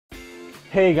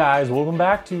Hey guys, welcome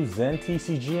back to Zen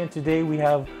TCG, and today we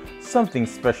have something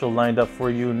special lined up for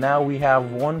you. Now we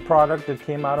have one product that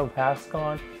came out of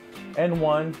HasCon and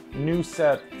one new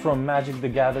set from Magic the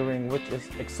Gathering, which is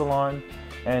Ixalan,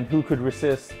 and who could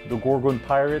resist the Gorgon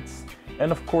Pirates,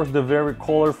 and of course the very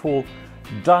colorful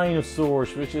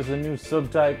Dinosaurs, which is a new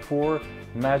subtype for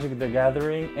Magic the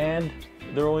Gathering. And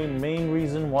the only main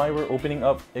reason why we're opening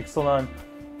up Ixalan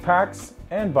packs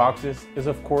and boxes is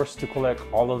of course to collect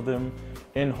all of them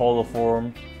in holo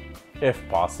form if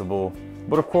possible.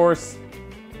 But of course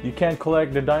you can't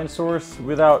collect the dinosaurs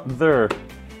without their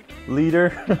leader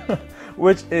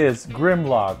which is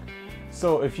Grimlock.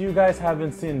 So if you guys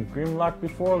haven't seen Grimlock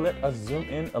before, let us zoom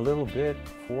in a little bit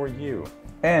for you.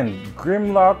 And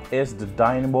Grimlock is the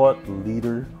Dinobot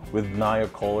leader with Naya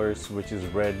colors, which is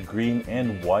red, green,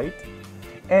 and white.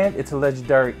 And it's a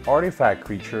legendary artifact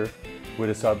creature with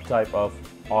a subtype of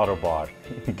Autobot.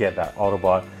 Get that,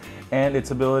 Autobot. And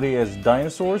its ability is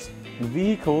dinosaurs,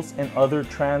 vehicles, and other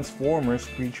Transformers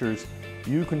creatures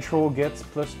you control gets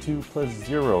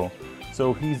 +2/+0.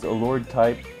 So he's a Lord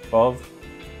type of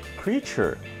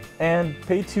creature. And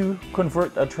pay to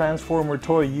convert a Transformer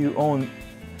toy you own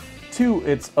to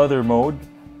its other mode.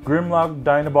 Grimlock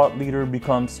Dinobot leader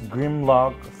becomes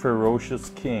Grimlock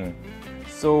Ferocious King.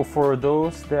 So for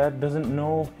those that doesn't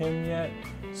know him yet,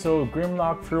 so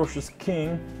Grimlock Ferocious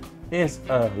King is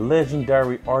a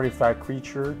legendary artifact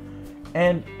creature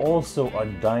and also a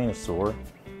dinosaur,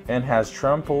 and has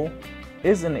trample,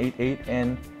 is an 8/8,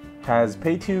 and has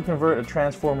pay to convert a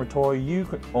Transformer toy you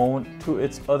could own to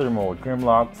its other mode.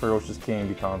 Grimlock Ferocious King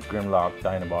becomes Grimlock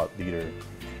Dinobot leader.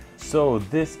 So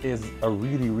this is a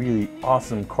really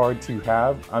awesome card to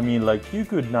have. I mean, like, you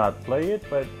could not play it,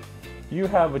 but you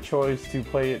have a choice to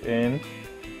play it in,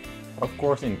 of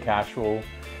course, in casual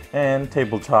and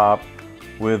tabletop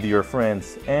with your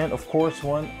friends. And of course,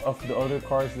 one of the other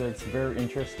cards that's very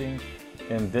interesting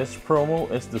in this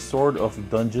promo is the Sword of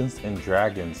Dungeons and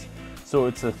Dragons. So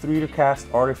it's a 3 to cast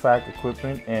artifact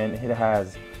equipment, and it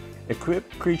has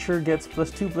equipped creature gets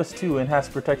 +2/+2 and has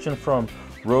protection from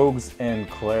rogues and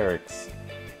clerics.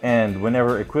 And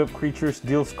whenever equipped creatures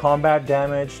deals combat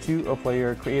damage to a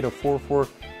player, create a 4/4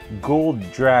 gold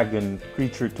dragon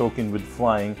creature token with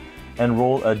flying and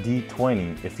roll a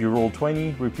d20. If you roll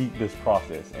 20, repeat this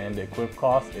process, and the equip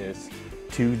cost is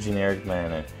 2 generic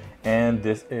mana. And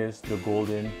this is the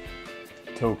golden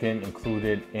token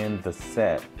included in the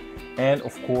set. And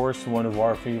of course, one of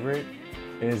our favorite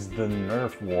is the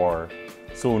Nerf War.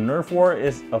 So Nerf War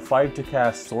is a 5 to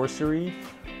cast sorcery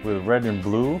with red and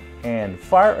blue, and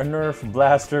fire a Nerf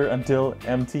blaster until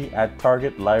empty at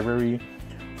target library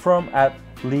from at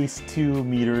least 2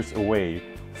 meters away.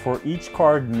 For each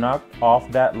card knocked off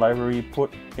that library,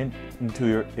 put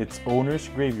into its owner's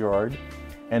graveyard,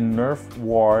 and Nerf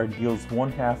War deals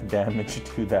 1/2 damage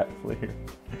to that player.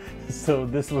 So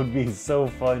this would be so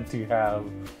fun to have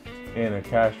in a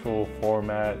casual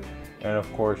format, and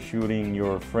of course shooting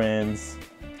your friends'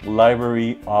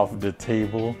 library off the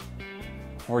table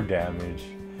for damage.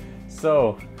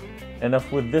 So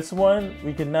enough with this one,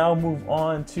 we can now move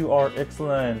on to our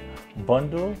Ixalan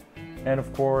bundle. And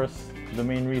of course, the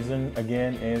main reason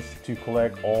again is to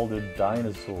collect all the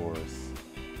dinosaurs.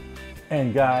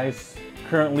 And guys,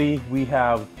 currently we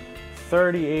have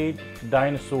 38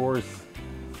 dinosaurs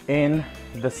in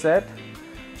the set.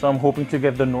 So I'm hoping to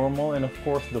get the normal and of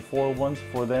course the 4 ones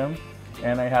for them.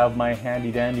 And I have my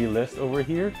handy dandy list over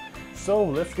here. So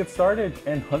let's get started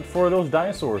and hunt for those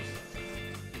dinosaurs.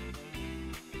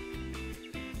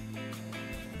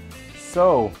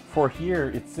 So for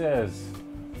here it says,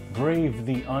 brave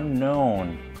the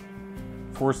unknown.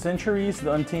 For centuries,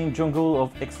 the untamed jungle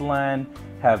of Ixalan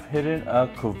have hidden a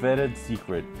coveted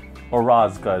secret,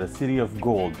 Orazca, the city of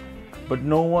gold. But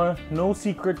no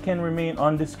secret can remain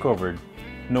undiscovered.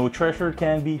 No treasure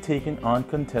can be taken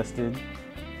uncontested.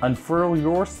 Unfurl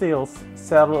your sails,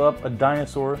 saddle up a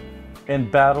dinosaur, and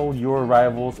battle your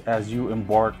rivals as you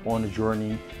embark on a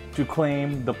journey to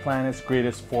claim the planet's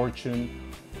greatest fortune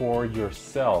for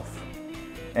yourself.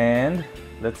 And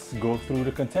let's go through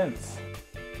the contents.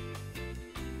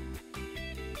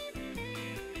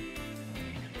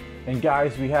 And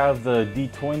guys, we have the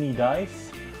D20 dice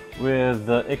with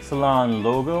the Ixalan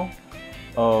logo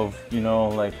of, you know,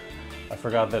 like, I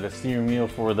forgot that, a steering wheel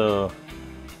for the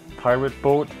pirate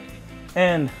boat.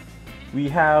 And we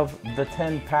have the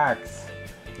 10 packs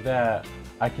that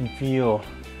I can feel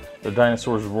the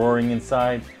dinosaurs roaring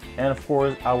inside. And of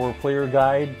course, our player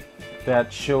guide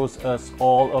that shows us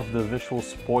all of the visual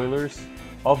spoilers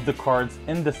of the cards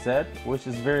in the set, which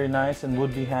is very nice and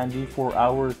would be handy for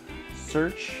our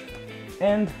search.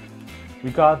 And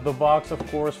We got the box, of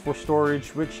course, for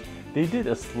storage, which they did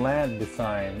a slant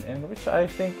design, and which I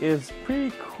think is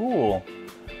pretty cool.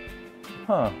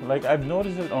 Like I've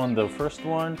noticed it on the first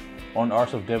one, on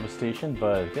Ars of Devastation,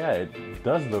 but yeah, it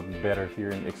does look better here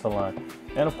in Ixalan.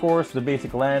 And of course, the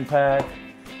basic land pack.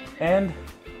 And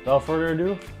without further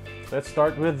ado, let's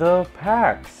start with the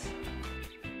packs.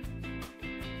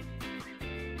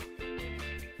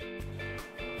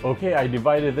 Okay, I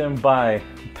divided them by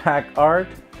pack art.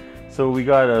 So we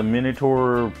got a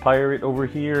Minotaur pirate over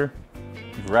here,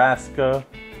 Vraska,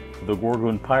 the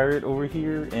Gorgon pirate over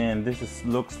here, and this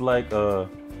looks like a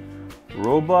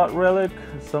robot relic,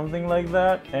 something like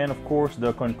that. And of course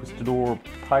the Conquistador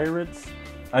pirates,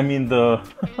 I mean the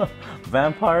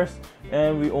vampires.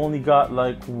 And we only got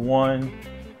like one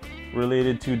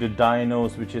related to the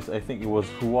dinos, which is, I think it was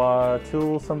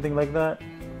Huatil, something like that.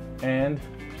 And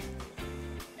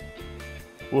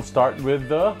we'll start with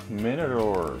the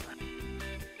Minotaur.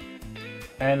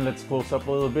 And let's close up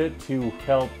a little bit to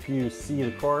help you see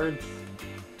the cards.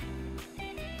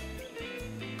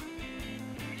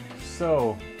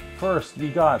 So, first we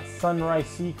got Sunrise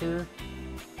Seeker,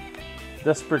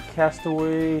 Desperate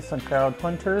Castaway, Suncloud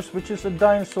Hunters, which is a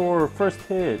dinosaur first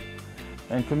hit.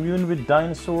 And Commune with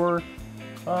Dinosaur,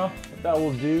 that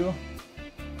will do.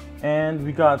 And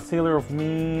we got Sailor of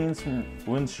Means,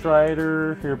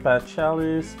 Windstrider, Hirpat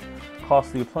Chalice,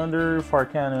 Costly Plunder,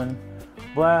 Farcanon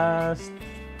Blast,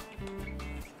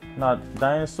 not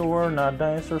dinosaur,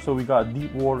 so we got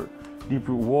Deep Root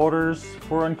Waters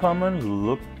for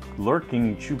uncommon,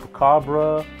 Lurking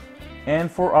Chupacabra, and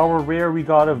for our rare we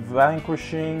got a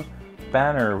Vanquishing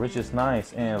Banner, which is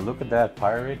nice. And look at that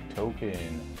pirate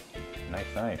token,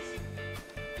 nice.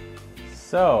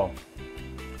 So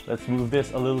let's move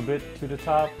this a little bit to the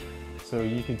top so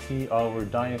you can see our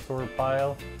dinosaur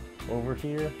pile over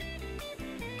here.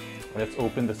 Let's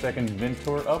open the second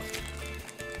Minotaur up.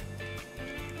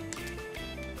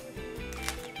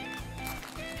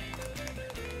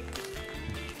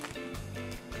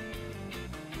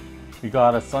 We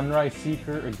got a Sunrise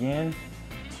Seeker again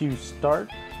to start.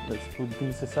 Let's put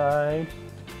these aside.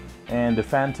 And the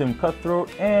Phantom Cutthroat.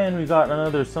 And we got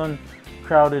another Sun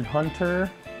Crowded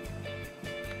Hunter.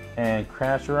 And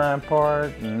Crash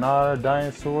Rampart. Not a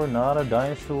dinosaur.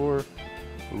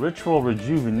 Ritual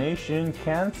Rejuvenation.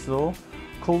 Cancel.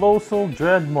 Colossal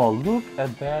Dreadmaw. Look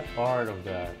at that art of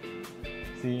that.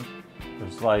 See?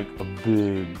 There's like a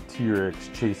big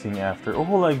T-Rex chasing after. Oh,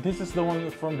 like this is the one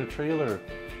from the trailer,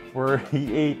 where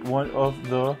he ate one of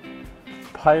the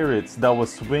pirates that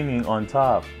was swinging on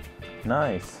top.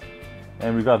 Nice.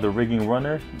 And we got the Rigging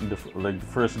Runner, like the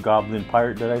first goblin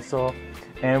pirate that I saw.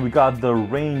 And we got the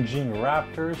Ranging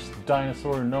Raptors,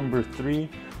 dinosaur number 3.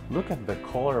 Look at the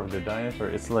color of the dinosaur.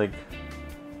 It's like,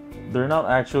 they're not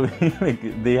actually,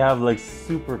 like, they have like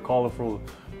super colorful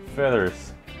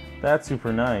feathers. That's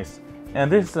super nice. And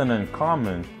this is an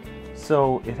uncommon.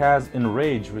 So it has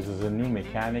Enrage, which is a new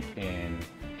mechanic in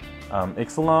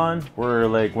Ixalan, where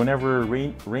like whenever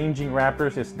Ranging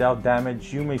Raptors is dealt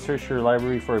damage, you may search your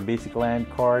library for a basic land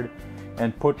card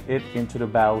and put it into the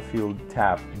battlefield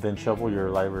tap, then shuffle your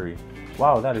library.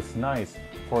 Wow, that is nice.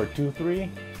 For a 2/3,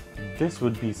 this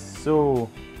would be so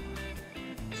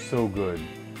good.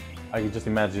 I can just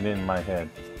imagine it in my head.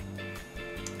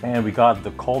 And we got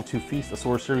the Call to Feast, a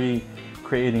sorcery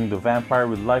creating the vampire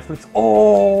with lifelinks.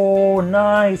 Oh,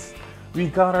 nice! We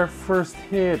got our first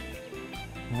hit.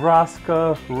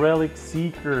 Vraska Relic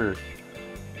Seeker,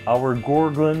 our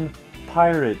Gorgon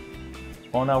pirate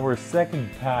on our second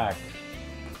pack.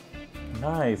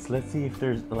 Nice. Let's see if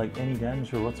there's like any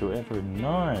damage or whatsoever.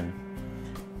 None.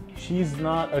 She's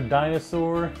not a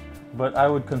dinosaur, but I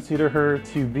would consider her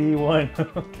to be one.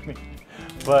 Okay.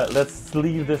 But let's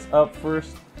sleeve this up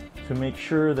first to make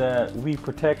sure that we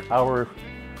protect our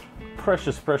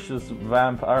precious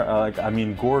vampire,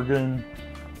 Gorgon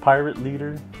pirate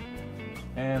leader.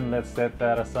 And let's set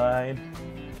that aside.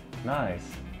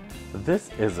 Nice. This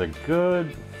is a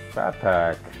good fat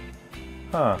pack.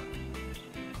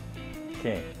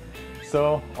 Okay.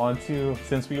 So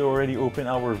since we already opened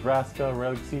our Vraska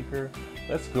Relic Seeker,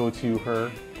 let's go to her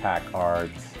pack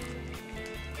art.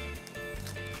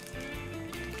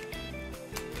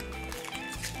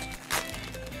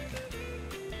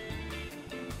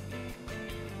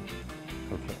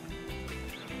 Okay.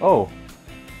 Oh,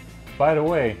 by the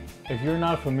way, if you're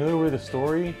not familiar with the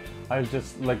story, I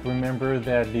just like remember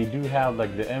that they do have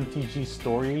like the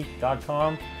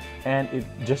mtgstory.com, and it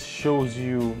just shows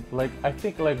you like, I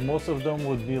think like most of them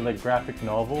would be like graphic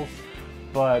novels,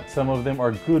 but some of them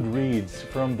are good reads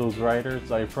from those writers,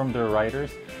 like from their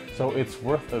writers. So it's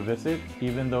worth a visit,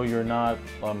 even though you're not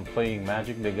playing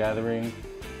Magic the Gathering,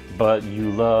 but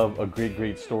you love a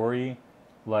great story.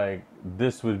 Like,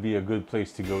 this would be a good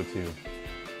place to go to.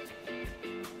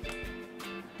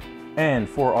 And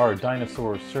for our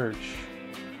dinosaur search,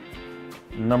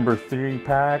 number 3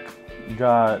 pack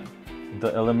got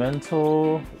the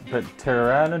Elemental, the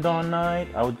Pteranodon Knight.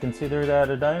 I would consider that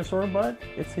a dinosaur, but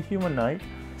it's a human knight.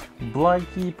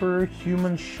 Blightkeeper,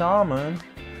 Human Shaman,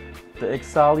 the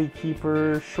Ixalan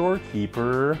Keeper,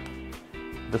 Shorekeeper,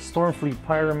 the Stormfleet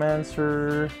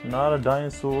Pyromancer, not a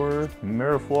dinosaur,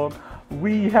 Merfolk.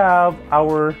 We have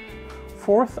our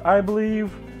 4th, I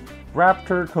believe,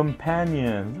 Raptor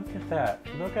Companion. Look at that.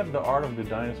 Look at the art of the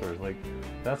dinosaurs. Like,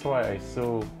 that's why I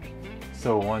so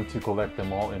want to collect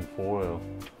them all in foil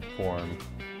form.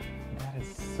 That is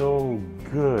so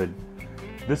good.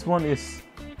 This one is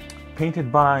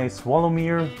painted by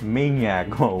Swallowmere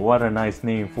Maniac. Oh, what a nice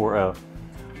name for a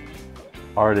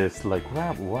artist like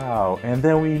rap. Wow. And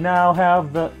then we now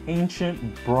have the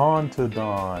Ancient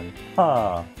Brontodon.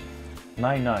 Ha!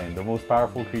 9/9, the most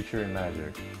powerful creature in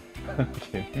Magic.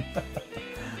 Okay.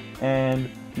 And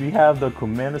we have the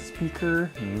Commander Speaker,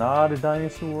 not a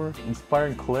dinosaur.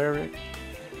 Inspiring Cleric.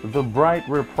 The Bright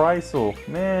Reprisal.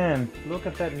 Man, look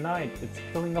at that knight. It's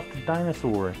killing off the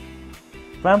dinosaur.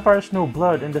 Vampires know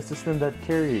blood and the system that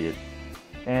carry it,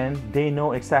 and they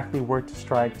know exactly where to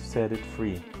strike to set it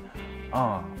free.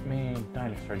 Oh man,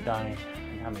 dinosaur dying.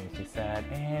 That makes me sad.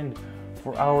 And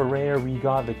for our rare, we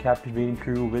got the Captivating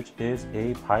Crew, which is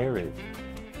a pirate.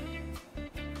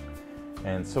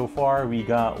 And so far, we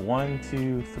got 1,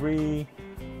 2, 3,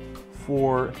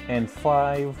 4, and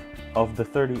 5 of the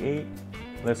 38.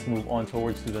 Let's move on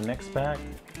towards to the next pack.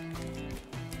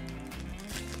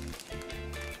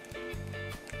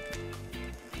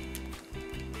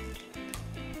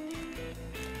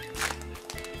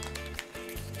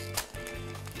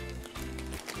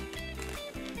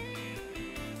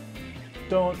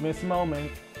 Don't miss a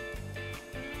moment.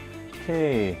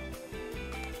 Okay,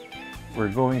 we're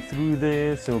going through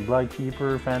this. So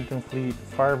Blightkeeper, Phantom Fleet,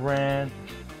 Firebrand,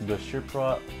 the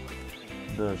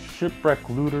Shipwreck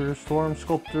Looter, Storm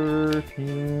Sculptor,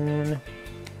 Hewn,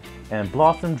 and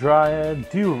Blossom Dryad,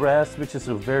 Duress, which is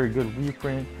a very good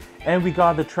reprint. And we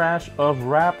got the Trash of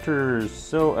Raptors.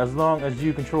 So as long as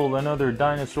you control another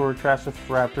dinosaur, Trash of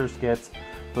Raptors gets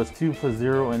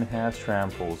 +2/+0 enhanced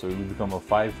trample, so it will become a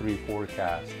 5/3/4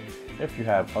 cast if you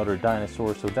have other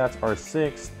dinosaurs. So that's our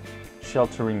 6th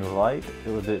Sheltering Light.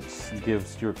 It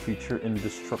gives your creature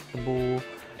indestructible.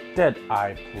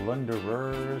 Dead-Eye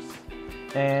Plunderers,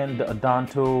 and the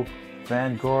Odonto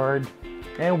Vanguard.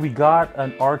 And we got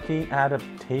an Arcane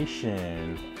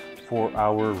Adaptation for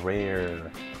our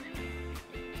rare.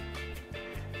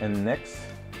 And next,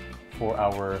 for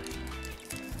our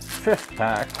 5th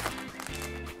pack,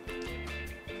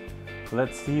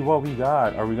 let's see what we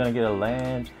got. Are we gonna get a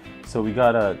land? So we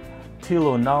got a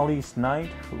Tilonali's Knight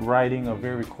riding a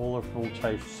very colorful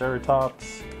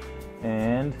Triceratops,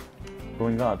 and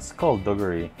we got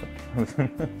Skullduggery.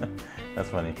 That's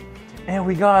funny. And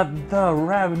we got the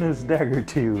Ravenous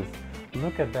Daggertooth.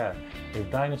 Look at that. If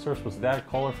dinosaurs was that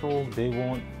colorful, they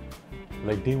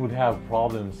would have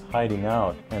problems hiding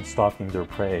out and stalking their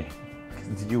prey.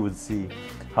 You would see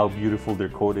how beautiful their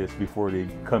coat is before they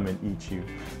come and eat you.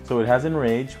 So it has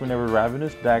Enrage. Whenever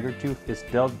Ravenous Daggertooth is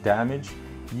dealt damage,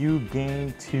 you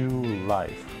gain 2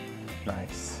 life.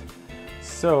 Nice.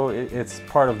 So it's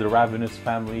part of the Ravenous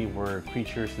family, where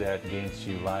creatures that gains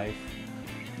you life,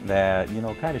 that, you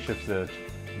know, kind of shifts the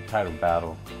tide of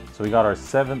battle. So we got our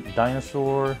 7th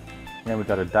dinosaur, and we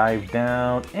got a Dive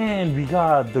Down, and we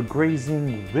got the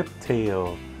Grazing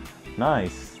Whiptail.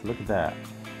 Nice. Look at that.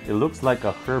 It looks like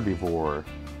a herbivore,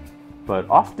 but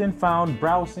often found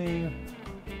browsing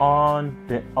on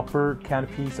the upper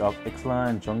canopies of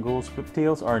Ixalan jungles.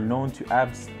 Whiptails are known to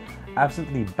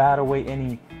absently bat away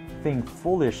anything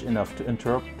foolish enough to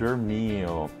interrupt their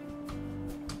meal.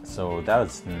 So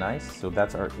that's nice. So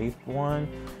that's our 8th one.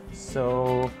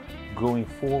 So going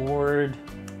forward,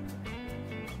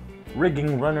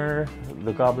 Rigging Runner,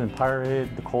 the Goblin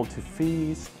Pirate, the Call to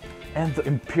Feast, and the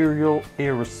Imperial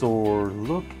Aerosaur.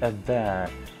 Look at that.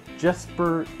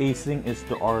 Jesper Acing is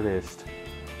the artist.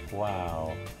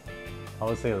 Wow. I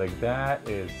would say, like, that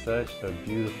is such a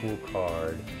beautiful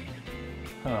card.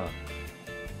 Huh.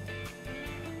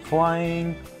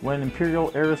 Flying. When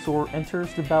Imperial Aerosaur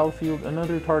enters the battlefield,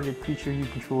 another target creature you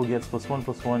control gets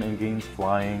 +1/+1 and gains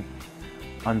flying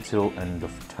until end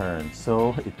of turn.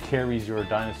 So it carries your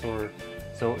dinosaur,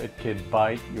 so it could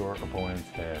bite your opponent's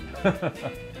head.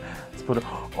 Let's put it.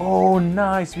 Oh,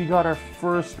 nice! We got our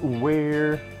first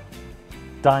rare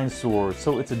Dinosaur.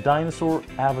 So it's a dinosaur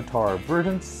avatar,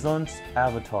 Verdant Sun's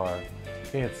avatar.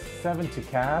 It's 7 to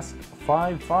cast,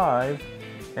 5/5,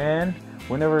 and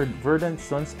whenever Verdant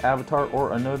Sun's avatar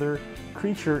or another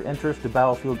creature enters the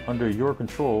battlefield under your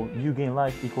control, you gain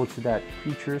life equal to that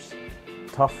creature's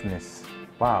toughness.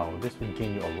 Wow, this would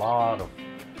gain you a lot of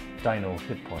dino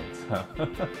hit points.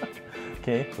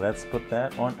 Okay, let's put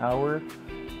that on our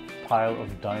pile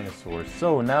of dinosaurs.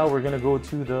 So now we're gonna go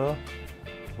to the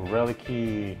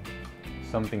relic-y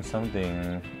something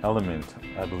element,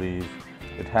 I believe.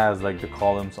 It has like the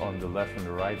columns on the left and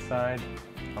the right side.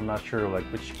 I'm not sure like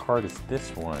which card is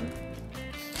this one.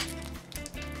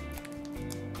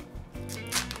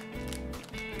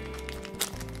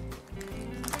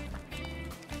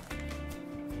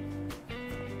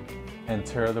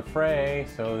 Enter the fray.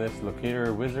 So this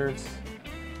Locator Wizards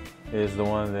is the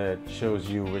one that shows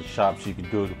you which shops you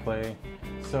could go to play.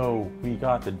 So we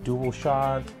got the dual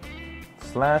shot,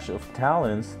 slash of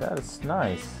talents. That is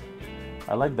nice.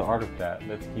 I like the art of that.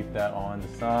 Let's keep that on the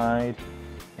side.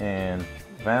 And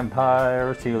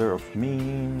Vampire, Sailor of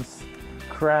Means,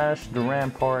 Crash the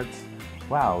Ramparts.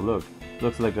 Wow, look,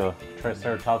 looks like a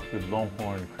Triceratops with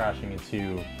Longhorn crashing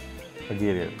into a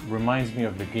gator. Reminds me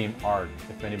of the game Ark.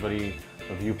 If anybody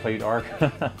of you played Ark,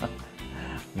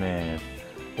 man,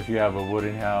 if you have a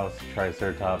wooden house,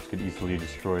 Triceratops could easily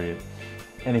destroy it.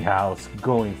 Anyhow,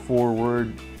 going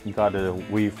forward, you got a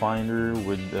Wayfinder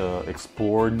with the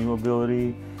Explore new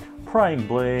ability, Prying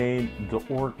Blade, the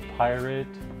Orc Pirate,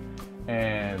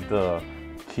 and the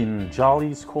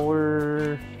Kinjali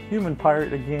Scholar, Human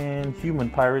Pirate again, Human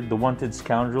Pirate, the Wanted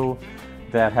Scoundrel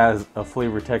that has a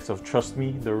flavor text of "Trust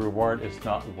me, the reward is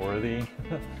not worthy."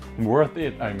 Worth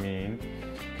it, I mean,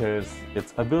 because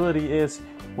its ability is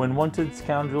when Wanted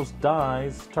Scoundrels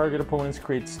dies, target opponents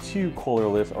creates 2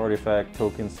 colorless artifact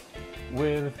tokens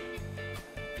with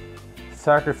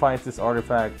sacrifice this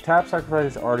artifact. Tap,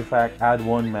 sacrifice this artifact, add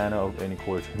 1 mana of any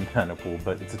color to the mana pool,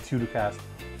 but it's a 2 to cast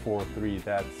 4/3.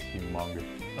 That's humongous.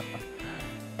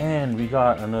 And we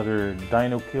got another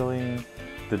Dino Killing,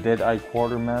 the Dead-Eye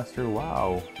Quartermaster.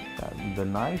 Wow, the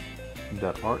knife,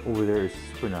 that art over there is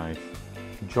super nice.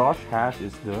 Josh Hash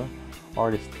is the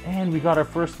artist. And we got our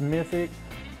first mythic,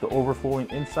 the Overflowing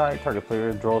Insight. Target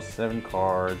player draws 7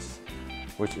 cards,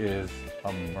 which is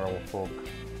a Merfolk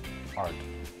art.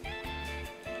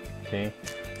 Okay,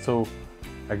 so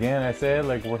again, I said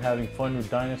like we're having fun with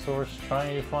dinosaurs,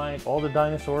 trying to find all the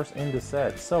dinosaurs in the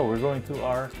set. So we're going to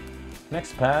our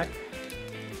next pack.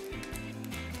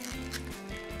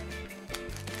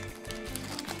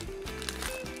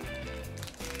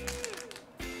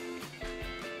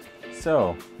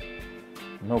 So,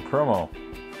 no promo.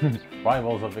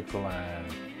 Rivals of Ixalan.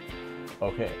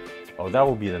 Okay. Oh, that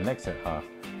will be the next set, huh?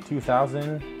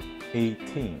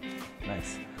 2018.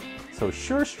 Nice. So,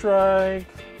 Sure Strike.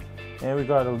 And we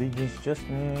got Allegiance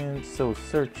Justment. So,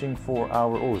 searching for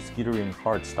our... Oh, Skittering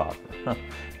Heartstopper.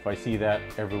 If I see that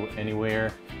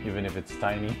anywhere, even if it's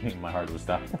tiny, my heart will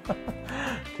stop.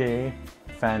 Okay.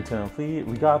 Phantom Fleet.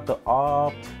 We got the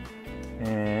Opt.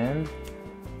 And...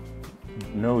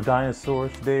 no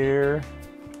dinosaurs there.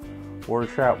 Water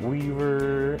Trap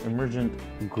Weaver, Emergent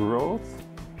Growth,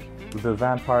 the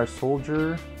Vampire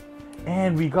Soldier,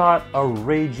 and we got a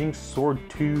Raging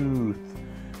Swordtooth.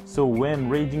 So when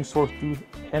Raging Swordtooth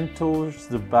enters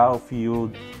the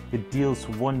battlefield, it deals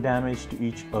 1 damage to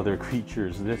each other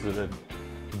creatures. This is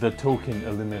the token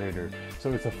eliminator.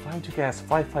 So it's a 5 to cast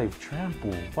 5/5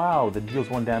 trample. Wow, that deals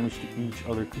 1 damage to each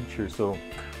other creature. So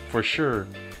for sure,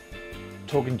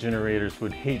 token generators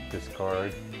would hate this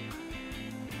card.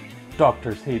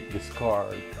 Doctors hate this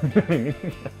card. I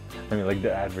mean, like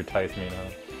the advertisement, huh?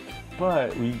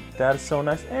 But that's so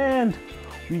nice. And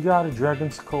we got a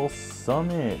Dragon Skull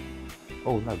Summit.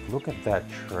 Oh, like look at that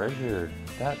treasure.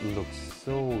 That looks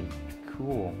so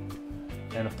cool.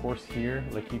 And of course here,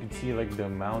 like you can see, like the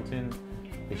mountain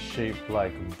is shaped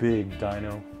like a big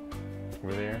dino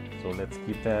over there. So let's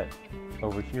keep that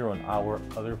over here on our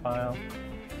other pile.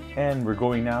 And we're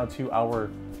going now to our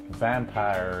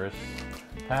Vampires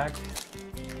pack.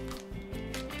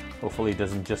 Hopefully it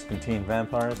doesn't just contain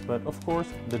vampires, but of course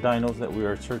the dinos that we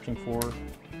are searching for.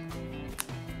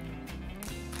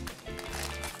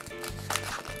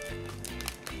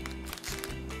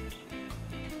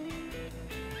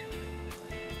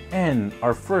 And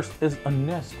our first is a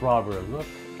Nest Robber. Look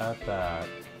at that.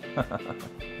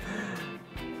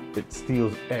 It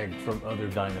steals egg from other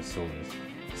dinosaurs.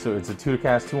 So it's a 2 to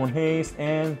cast, 2/1 haste,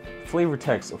 and flavor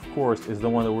text, of course, is the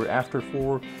one that we're after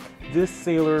for this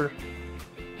sailor.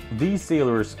 These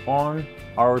sailors on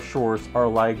our shores are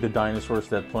like the dinosaurs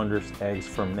that plunders eggs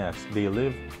from nests. They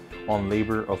live on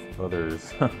labor of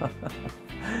others.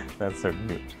 That's so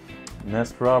cute.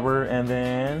 Nest robber, and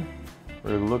then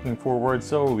we're looking forward.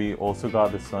 So we also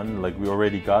got the sun, like we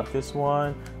already got this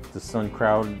one, the sun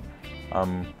crowd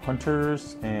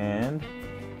hunters, and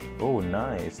oh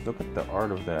nice, look at the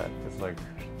art of that. It's like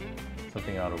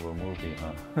something out of a movie,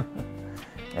 huh?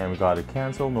 And we got a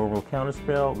cancel, normal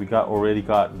counterspell. We already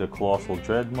got the colossal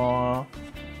dreadmaw.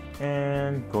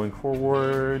 And going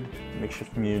forward,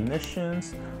 makeshift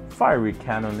munitions, fiery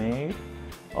cannonade.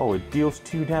 Oh, it deals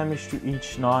 2 damage to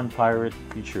each non-pirate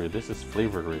creature. This is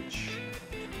flavor rich.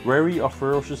 Wary of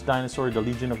ferocious dinosaur, the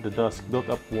Legion of the Dusk built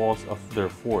up walls of their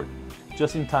fort,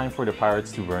 just in time for the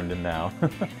pirates to burn them down.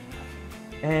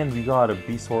 And we got a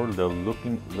beast horde, the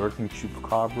lurking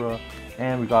chupacabra,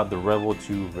 and we got the Rebel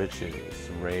to Riches,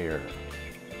 rare.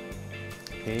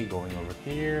 Okay, going over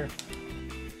here.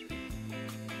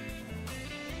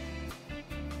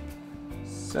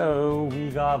 So we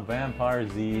got Vampire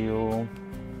Zeal,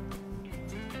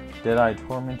 Deadeye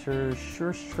Tormentor,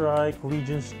 Sure Strike,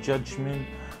 Legion's Judgment,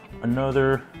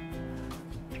 another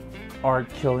art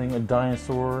killing a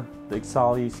dinosaur, the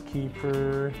Ixalan's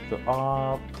Keeper, the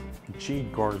Op,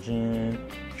 Jade Guardian,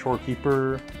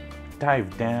 Shorekeeper,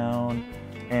 Dive Down,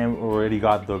 and we already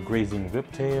got the Grazing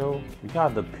Whiptail. We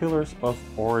got the Pillars of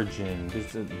Origin.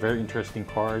 This is a very interesting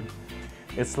card.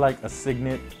 It's like a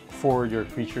signet for your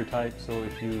creature type, so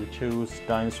if you choose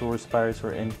dinosaurs, pirates,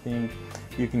 or anything,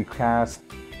 you can cast,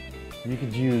 you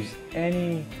could use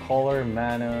any color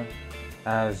mana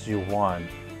as you want,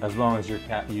 as long as you're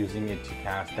using it to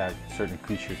cast that certain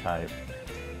creature type.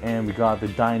 And we got the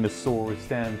Dinosaur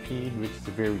Stampede, which is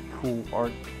a very cool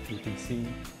art. You can see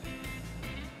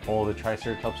all the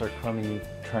Triceratops are trying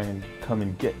to come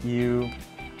and get you.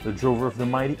 The Drover of the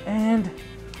Mighty, and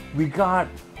we got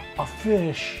a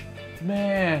fish.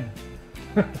 Man,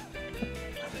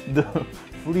 the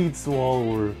Fleet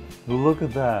Swallower, look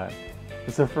at that.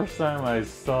 It's the first time I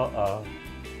saw a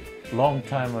long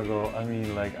time ago. I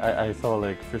mean, like, I saw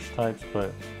like fish types,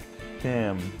 but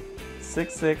damn.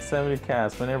 6/6, 70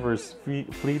 cast. Whenever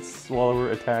Fleet Swallower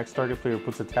attacks, target player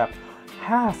puts a tap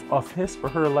half of his or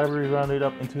her library rounded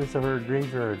up into his or her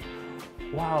graveyard.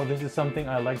 Wow, this is something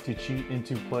I like to cheat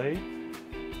into play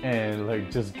and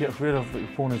like just get rid of the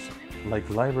opponent's like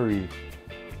library.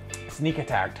 Sneak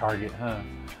attack target, huh?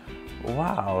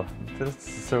 Wow, this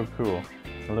is so cool.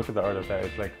 And look at the art of that.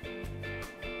 It's like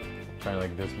trying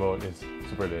like this boat is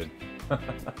super dead.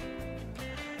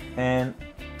 And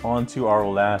on to our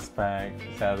last pack.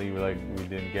 Sadly, we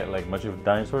didn't get like much of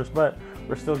dinosaurs, but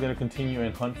we're still gonna continue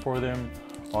and hunt for them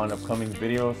on upcoming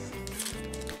videos.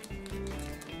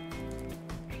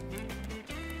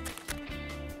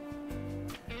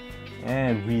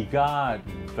 And we got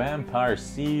Vampire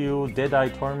Seal, Deadeye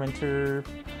Tormentor,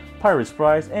 Pirate's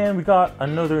Prize, and we got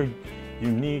another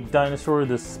unique dinosaur,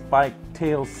 the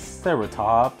Spike-tailed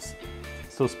Ceratops.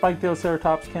 So Spike-tailed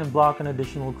Ceratops can block an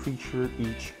additional creature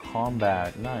each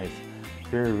combat. Nice.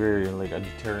 Very, very like a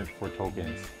deterrent for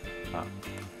tokens.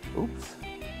 Oops.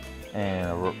 And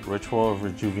a Ritual of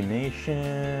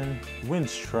Rejuvenation,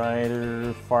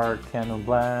 Windstrider, Fire Cannon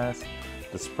Blast,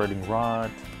 the Spreading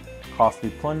Rot, Costly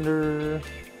Plunder,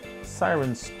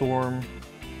 Siren Storm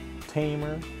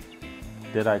Tamer,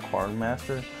 Deadeye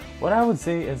Quartermaster. What I would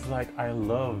say is like I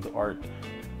love the art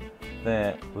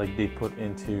that like they put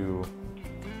into,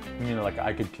 you know, like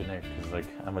I could connect because like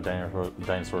I'm a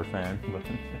dinosaur fan. But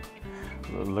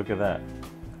look at that,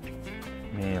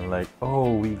 man. Like,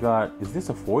 oh, we got, is this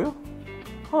a foil?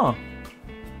 Huh?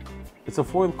 It's a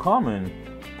foil common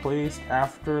placed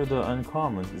after the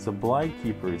uncommons. It's a Blight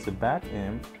Keeper. It's a Bat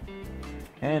Imp.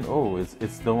 And oh,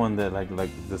 it's the one that like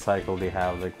the cycle they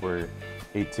have, like where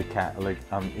 8 to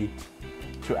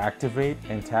activate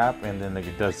and tap, and then like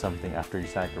it does something after you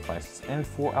sacrifice. And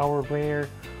for our rare,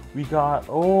 we got,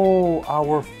 oh,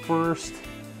 our first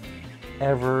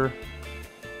ever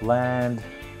land.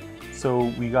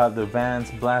 So we got the Vance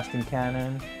Blasting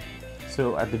Cannon.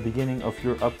 So at the beginning of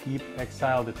your upkeep,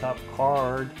 exile the top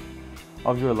card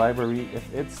of your library.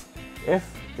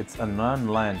 If it's a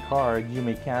non-land card, you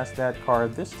may cast that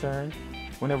card this turn.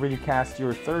 Whenever you cast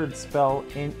your third spell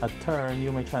in a turn,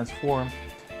 you may transform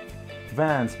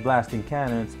Vance Blasting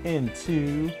Cannons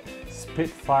into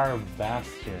Spitfire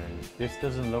Bastion. This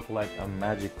doesn't look like a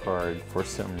magic card for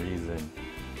some reason.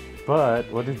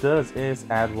 But what it does is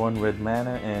add 1 red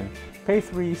mana and pay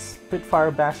 3.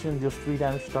 Spitfire Bastion deals 3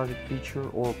 damage to target creature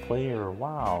or player.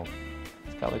 Wow.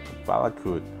 It's got like a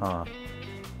Valakut, huh?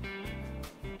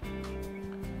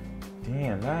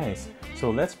 Damn, nice. So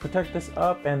let's protect this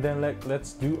up and then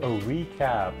let's do a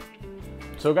recap.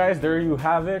 So guys, there you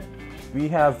have it. We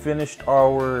have finished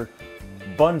our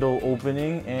bundle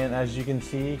opening, and as you can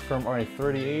see from our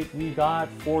 38 we got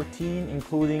 14,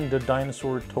 including the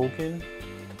dinosaur token.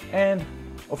 And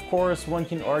of course one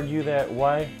can argue that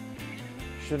why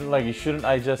shouldn't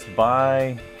I just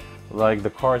buy like the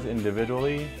cards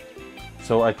individually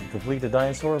so I can complete the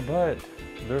dinosaur? But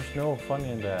there's no fun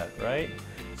in that, right?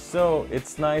 So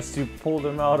it's nice to pull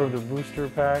them out of the booster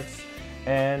packs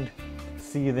and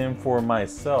see them for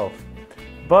myself.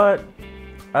 But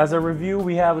as a review,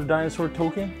 we have the dinosaur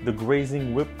token, the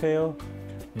grazing whiptail,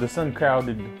 the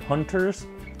sun-crowded hunters,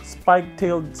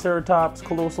 spike-tailed ceratops,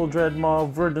 colossal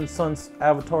dreadmaw, verdant sun's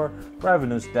avatar,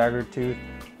 ravenous daggertooth,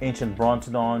 ancient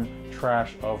brontodon,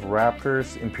 trash of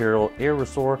raptors, imperial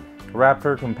aerosaur,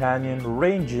 raptor companion,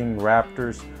 raging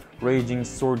raptors, raging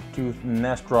swordtooth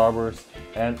nest robbers,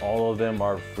 and all of them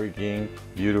are freaking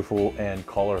beautiful and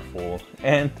colorful.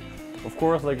 And of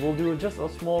course, like, we'll do just a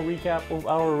small recap of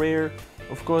our rare.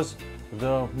 Of course,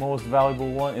 the most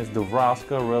valuable one is the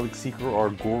Vraska Relic Seeker or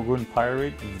Gorgon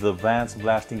Pirate, the Vance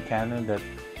Blasting Cannon that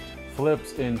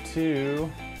flips into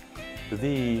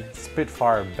the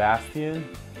Spitfire Bastion,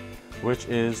 which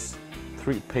is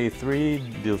pay 3,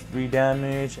 deals 3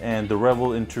 damage, and the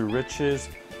Revel into Riches,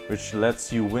 which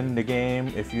lets you win the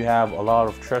game if you have a lot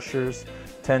of treasures,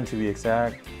 10 to be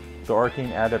exact. The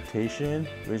Arcane Adaptation,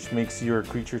 which makes your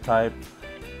creature type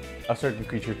a certain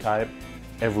creature type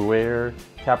everywhere.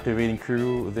 Captivating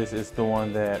Crew, this is the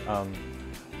one that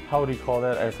how do you call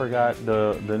that? I forgot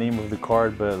the name of the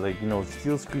card, but like, you know,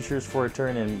 steals creatures for a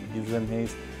turn and gives them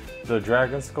haste. The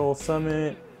Dragon Skull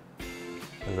Summit,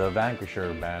 the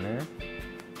Vanquisher Banner,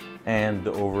 and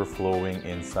the Overflowing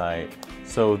Insight.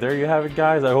 So there you have it,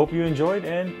 guys. I hope you enjoyed,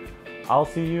 and I'll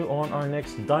see you on our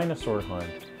next dinosaur hunt.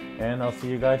 And I'll see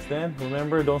you guys then.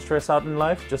 Remember, don't stress out in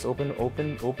life. Just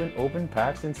open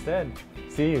packs instead.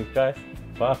 See you guys.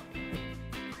 Bye.